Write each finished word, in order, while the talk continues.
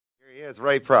Here's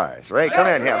Ray Price. Ray, come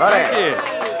in here, buddy. Thank you.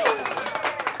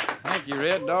 Thank you,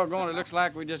 Red. Doggone, it looks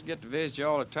like we just get to visit you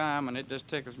all the time, and it just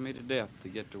tickles me to death to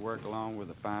get to work along with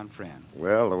a fine friend.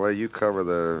 Well, the way you cover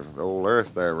the old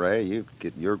earth there, Ray, you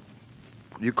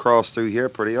cross through here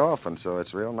pretty often, so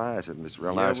it's real nice. And it's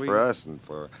real nice for us and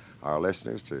for our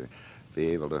listeners to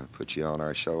be able to put you on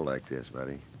our show like this,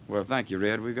 buddy. Well, thank you,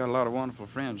 Red. We've got a lot of wonderful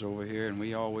friends over here, and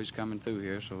we always coming through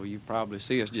here, so you probably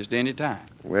see us just any time.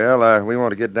 Well, we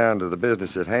want to get down to the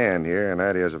business at hand here, and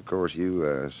that is, of course,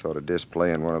 you sort of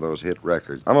displaying one of those hit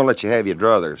records. I'm going to let you have your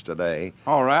druthers today.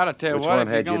 All right, I tell you Which what. one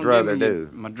had you druther do?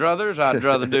 My druthers, I'd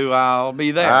druther do I'll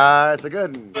Be There. Ah, it's a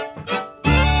good one.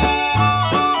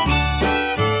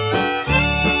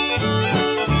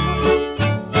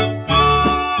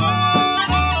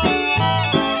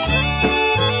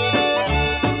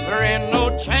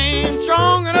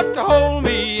 Strong enough to hold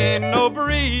me, ain't no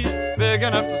breeze big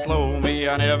enough to slow me.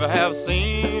 I never have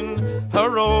seen a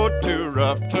road too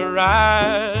rough to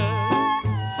ride.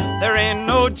 There ain't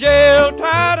no jail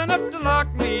tight enough to lock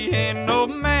me, ain't no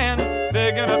man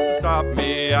big enough to stop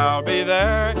me. I'll be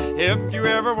there if you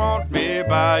ever want me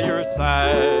by your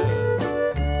side.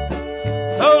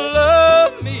 So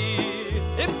love me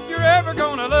if you're ever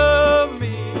gonna love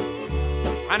me.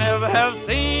 I never have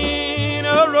seen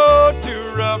a road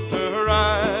too rough to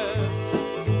ride.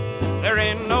 There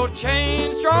ain't no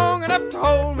chain strong enough to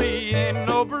hold me, ain't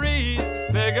no breeze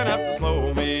big enough to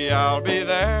slow me. I'll be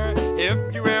there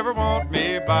if you ever want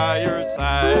me by your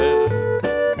side.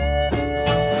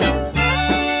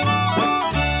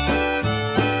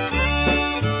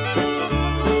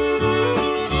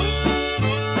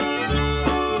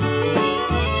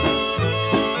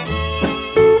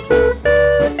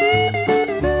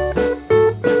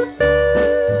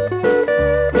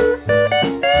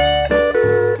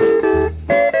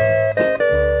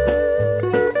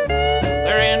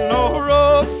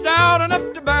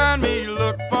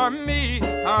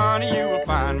 Honey, you will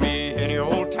find me any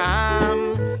old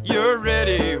time you're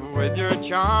ready with your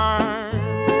charm.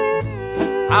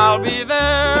 I'll be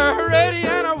there ready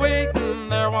and awaiting.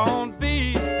 There won't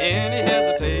be any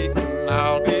hesitating.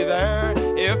 I'll be there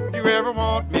if you ever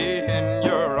want me in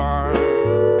your arms.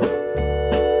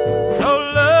 So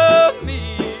love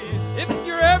me if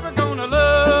you're ever gonna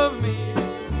love me.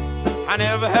 I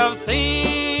never have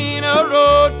seen a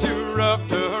road too rough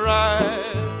to ride.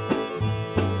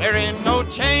 There ain't no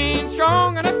chain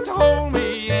strong enough to hold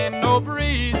me, ain't no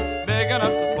breeze big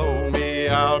enough to slow me.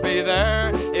 I'll be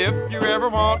there if you ever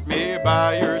want me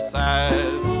by your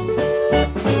side.